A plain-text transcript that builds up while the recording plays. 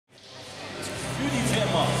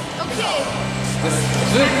Das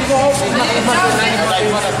wird überhaupt nicht. Ich mach das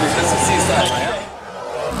nicht. Das siehst du einmal, ja?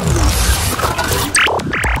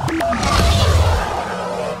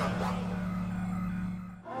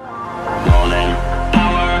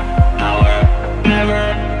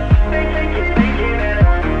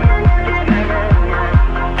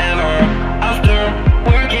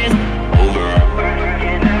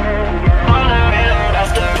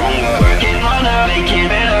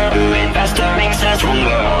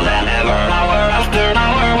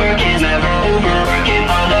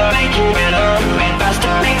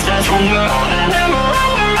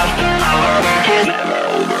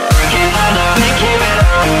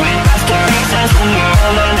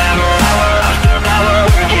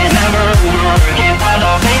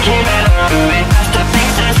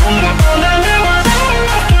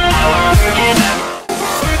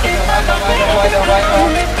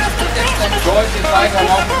 Weiter,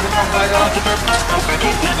 laufen wir noch weiter.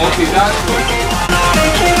 Okay, da ist gut.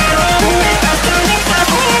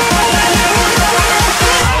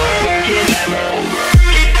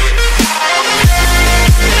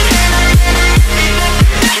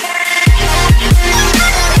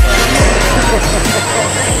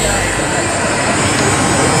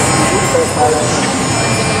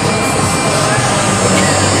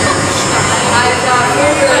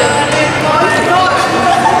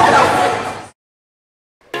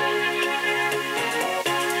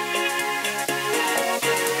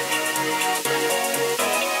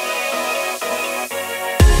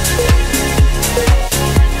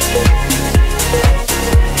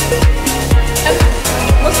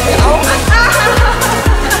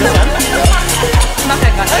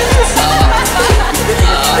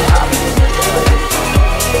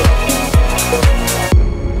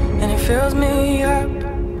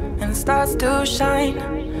 Starts to shine,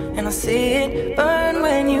 and I see it burn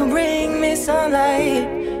when you bring me sunlight.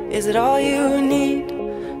 Is it all you need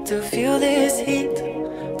to feel this heat?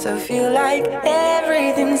 To feel like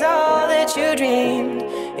everything's all that you dreamed?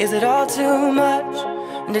 Is it all too much?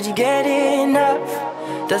 Did you get enough?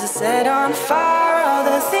 Does it set on fire all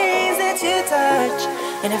the things that you touch?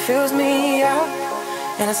 And it fills me up,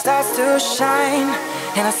 and it starts to shine,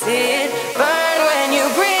 and I see it burn when you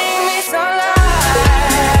bring me sunlight.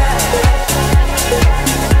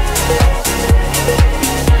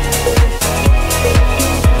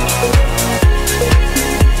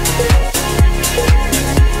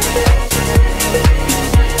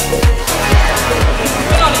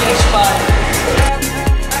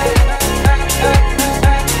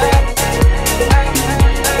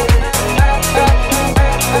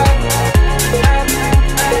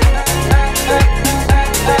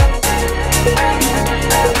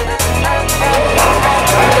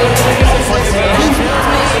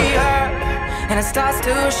 Starts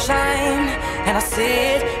to shine, and I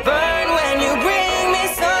see it burn when you bring me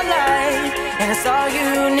sunlight. And it's all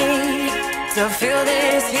you need to feel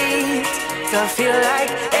this heat, to feel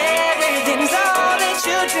like everything's all that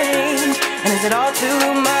you dreamed. And is it all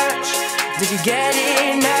too much? Did you get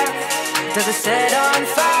enough? Does it set on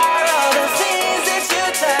fire all the things that you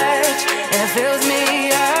touch? And it fills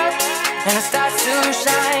me up, and it starts to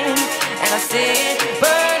shine, and I see it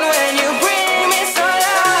burn when you bring me sunlight.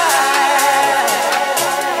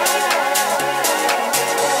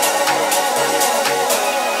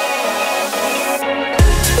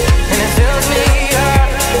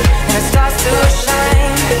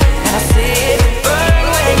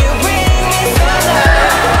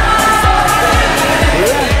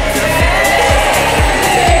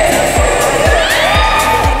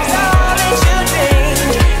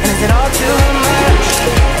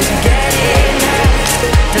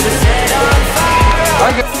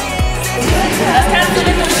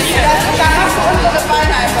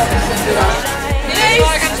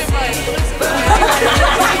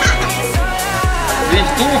 Sieht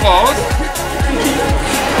doof aus.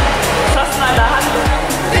 Was hast du in der Hand?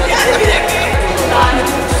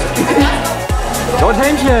 Dort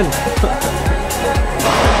Händchen!